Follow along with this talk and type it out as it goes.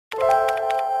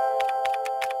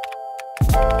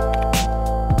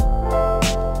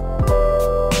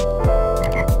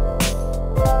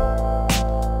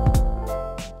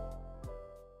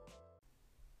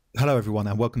everyone,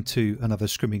 and welcome to another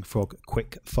Screaming Frog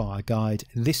quick fire guide,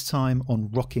 this time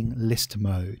on rocking list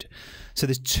mode. So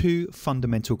there's two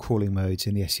fundamental crawling modes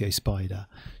in the SEO Spider.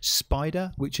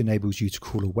 Spider, which enables you to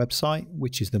crawl a website,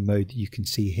 which is the mode that you can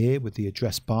see here with the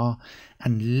address bar,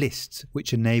 and List,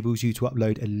 which enables you to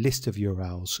upload a list of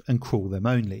URLs and crawl them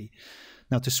only.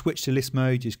 Now to switch to list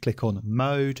mode, just click on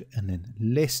Mode and then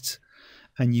List,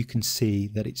 and you can see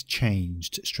that it's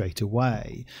changed straight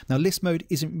away. Now list mode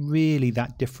isn't really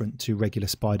that different to regular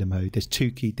Spider mode. There's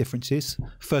two key differences.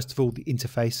 First of all, the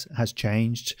interface has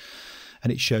changed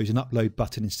and it shows an upload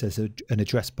button instead of an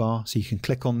address bar. So you can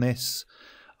click on this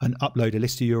and upload a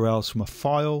list of URLs from a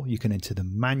file. You can enter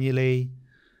them manually,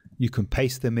 you can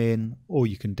paste them in, or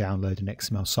you can download an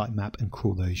XML sitemap and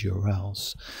crawl those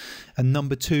URLs. And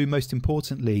number two, most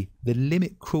importantly, the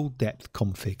limit crawl depth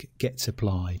config gets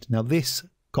applied. Now this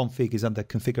config is under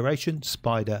configuration,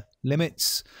 Spider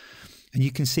limits, and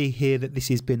you can see here that this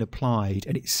has been applied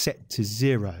and it's set to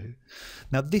 0.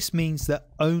 Now this means that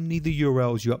only the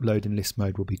URLs you upload in list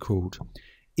mode will be crawled.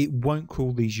 It won't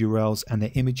crawl these URLs and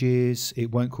their images,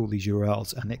 it won't crawl these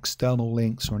URLs and external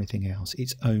links or anything else.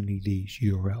 It's only these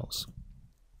URLs.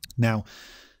 Now,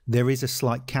 there is a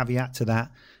slight caveat to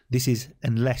that. This is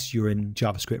unless you're in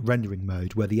JavaScript rendering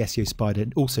mode, where the SEO Spider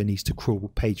also needs to crawl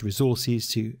page resources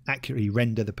to accurately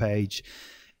render the page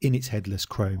in its headless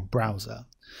Chrome browser.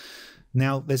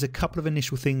 Now, there's a couple of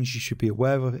initial things you should be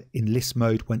aware of in list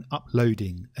mode when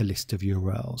uploading a list of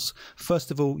URLs.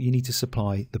 First of all, you need to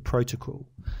supply the protocol.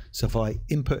 So if I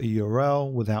input a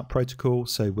URL without protocol,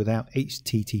 so without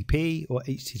HTTP or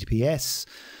HTTPS,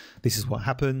 this is what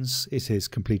happens. It says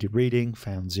completed reading,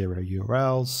 found 0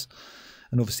 URLs.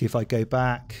 And obviously if I go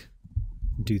back,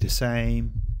 do the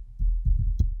same,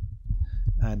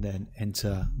 and then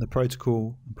enter the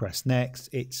protocol and press next,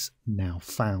 it's now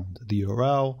found the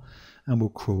URL and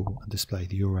will crawl and display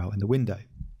the URL in the window.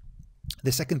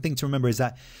 The second thing to remember is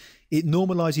that it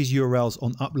normalizes URLs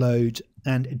on upload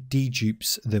and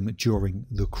dedupes them during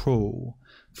the crawl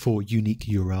for unique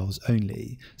URLs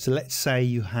only. So let's say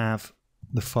you have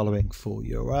the following 4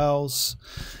 URLs.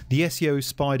 The SEO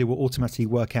Spider will automatically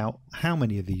work out how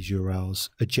many of these URLs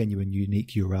are genuine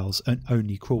unique URLs and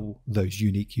only crawl those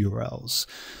unique URLs.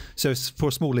 So for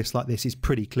a small list like this, it's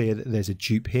pretty clear that there's a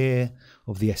dupe here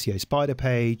of the SEO Spider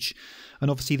page.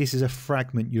 And obviously this is a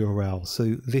fragment URL,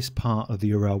 so this part of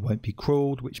the URL won't be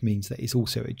crawled, which means that it's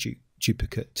also a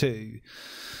duplicate too.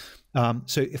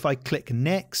 So if I click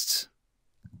next,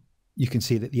 you can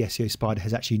see that the SEO Spider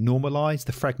has actually normalized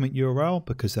the fragment URL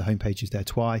because the homepage is there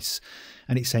twice,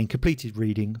 and it's saying completed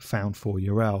reading, found 4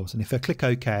 URLs. And if I click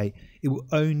OK, it will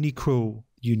only crawl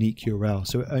unique URLs,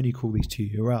 so it only crawl these 2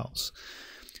 URLs.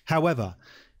 However,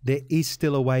 there is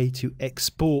still a way to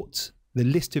export the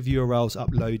list of URLs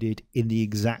uploaded in the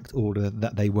exact order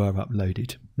that they were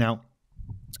uploaded. Now,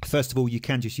 first of all, you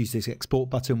can just use this export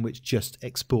button, which just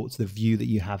exports the view that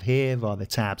you have here via the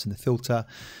tabs and the filter.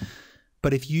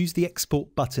 But if you use the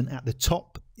export button at the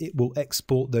top, it will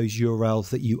export those URLs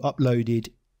that you uploaded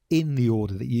in the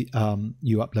order that you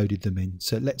uploaded them in.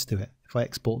 So let's do it. If I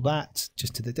export that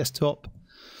just to the desktop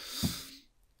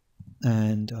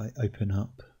and I open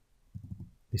up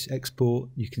this export,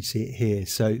 you can see it here.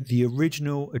 So the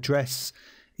original address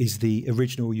is the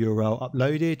original URL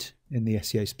uploaded in the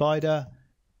SEO Spider,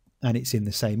 and it's in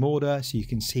the same order. So you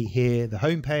can see here the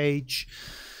home page,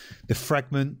 the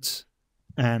fragment,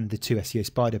 and the 2 SEO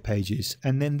Spider pages,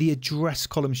 and then the address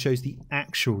column shows the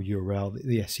actual URL that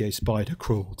the SEO Spider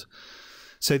crawled.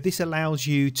 So this allows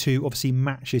you to obviously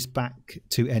match this back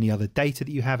to any other data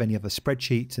that you have, any other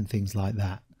spreadsheets and things like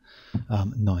that,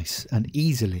 nice and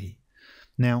easily.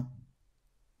 Now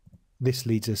this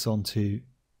leads us on to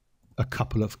a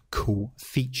couple of cool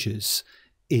features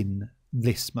in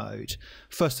list mode.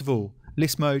 First of all,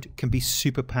 list mode can be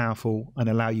super powerful and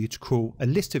allow you to crawl a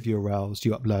list of URLs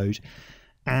you upload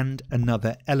and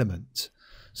another element.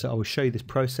 So I will show you this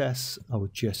process. I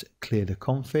will just clear the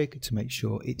config to make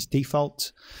sure it's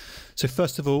default. So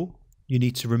first of all, you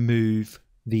need to remove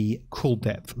the crawl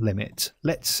depth limit.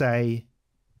 Let's say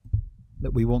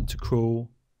that we want to crawl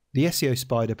the SEO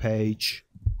Spider page,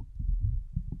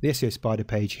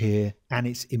 here, and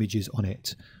its images on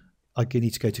it. I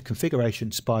need to go to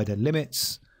configuration, Spider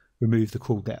limits, remove the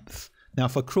crawl depth. Now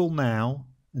if I crawl now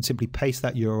and simply paste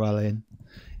that URL in,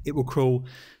 it will crawl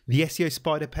the SEO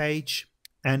Spider page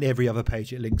and every other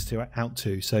page it links out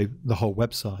to, so the whole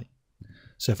website.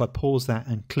 So if I pause that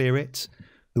and clear it,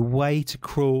 the way to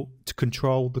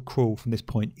control the crawl from this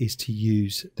point is to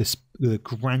use the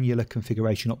granular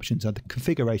configuration options under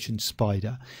configuration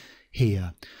Spider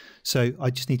here. So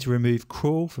I just need to remove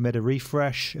crawl from edit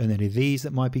refresh and any of these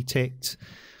that might be ticked,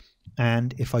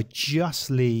 And if I just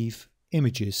leave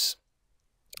images,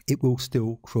 it will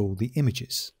still crawl the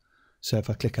images. So if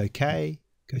I click OK,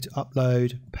 go to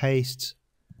upload, paste,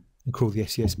 and crawl the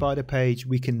SEO Spider page,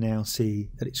 we can now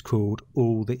see that it's crawled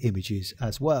all the images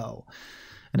as well.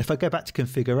 And if I go back to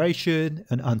configuration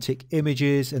and untick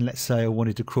images, and let's say I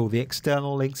wanted to crawl the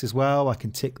external links as well, I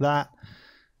can tick that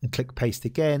and click paste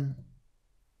again.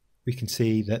 We can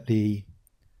see that the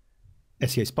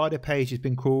SEO Spider page has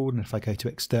been crawled, and if I go to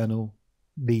external,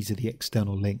 these are the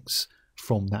external links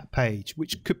from that page,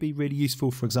 which could be really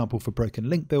useful, for example, for broken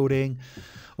link building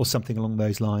or something along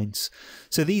those lines.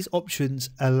 So these options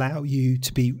allow you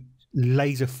to be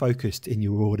laser focused in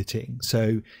your auditing.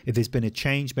 So if there's been a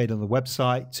change made on the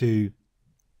website to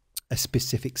a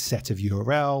specific set of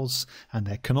URLs and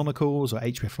their canonicals or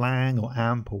hreflang or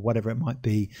AMP or whatever it might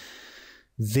be,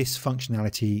 this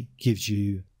functionality gives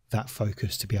you that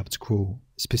focus to be able to crawl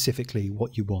specifically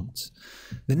what you want.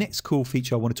 The next cool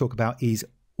feature I want to talk about is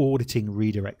auditing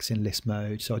redirects in list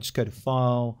mode. So I'll just go to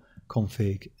File,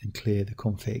 Config, and clear the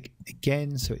config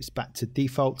again, so it's back to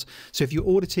default. So if you're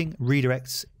auditing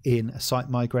redirects in a site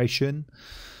migration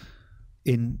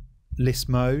in list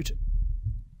mode,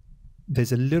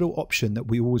 there's a little option that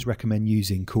we always recommend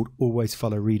using called always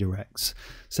follow redirects.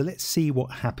 So let's see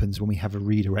what happens when we have a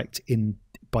redirect in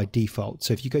by default.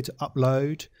 So if you go to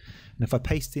upload, and if I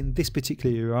paste in this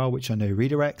particular URL, which I know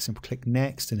redirects, and click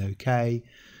next and OK,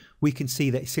 we can see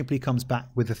that it simply comes back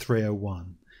with a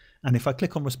 301. And if I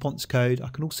click on response code, I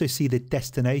can also see the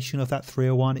destination of that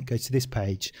 301. It goes to this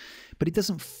page, but it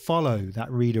doesn't follow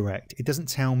that redirect. It doesn't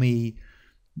tell me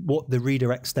what the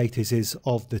redirect status is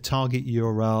of the target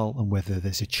URL and whether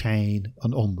there's a chain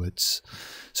and onwards.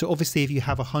 So obviously, if you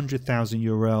have 100,000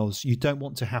 URLs, you don't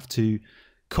want to have to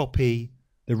copy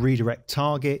the redirect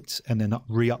target and then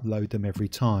re-upload them every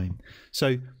time.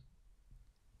 So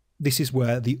this is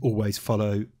where the always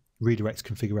follow redirects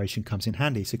configuration comes in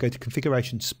handy. So go to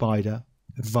Configuration Spider,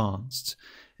 Advanced,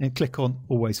 and click on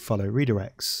Always Follow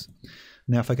Redirects.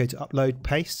 Now if I go to Upload,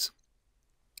 Paste,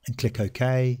 and click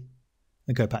OK,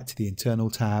 and go back to the Internal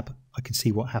tab, I can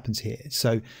see what happens here.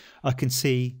 So I can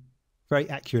see very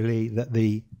accurately that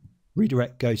the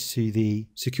redirect goes to the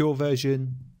secure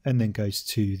version and then goes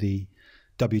to the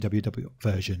www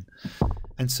version.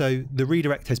 And so the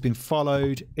redirect has been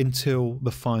followed until the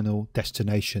final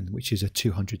destination, which is a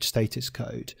 200 status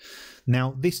code.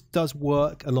 Now this does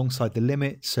work alongside the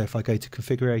limits. So if I go to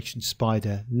Configuration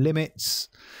Spider Limits,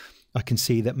 I can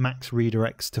see that max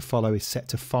redirects to follow is set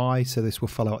to 5. So this will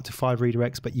follow up to 5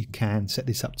 redirects, but you can set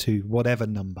this up to whatever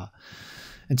number.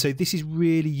 And so this is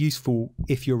really useful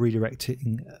if you're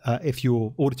redirecting, if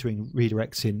you're auditing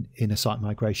redirects in a site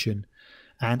migration.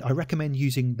 And I recommend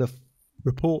using the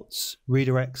reports,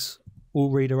 redirects,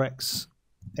 all redirects,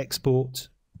 export,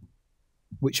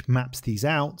 which maps these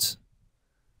out.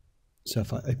 So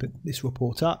if I open this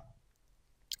report up,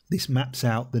 this maps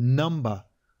out the number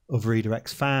of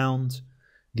redirects found,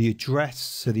 the address,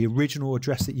 so the original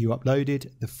address that you uploaded,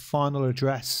 the final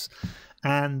address,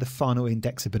 and the final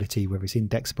indexability, whether it's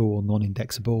indexable or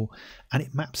non-indexable, and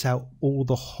it maps out all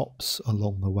the hops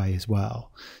along the way as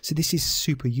well. So this is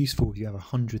super useful if you have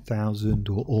 100,000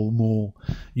 or more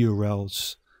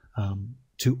URLs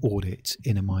to audit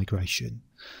in a migration.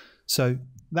 So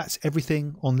that's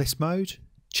everything on list mode.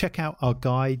 Check out our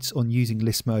guides on using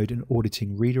list mode and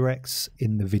auditing redirects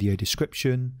in the video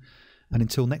description. And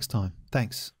until next time,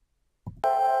 thanks.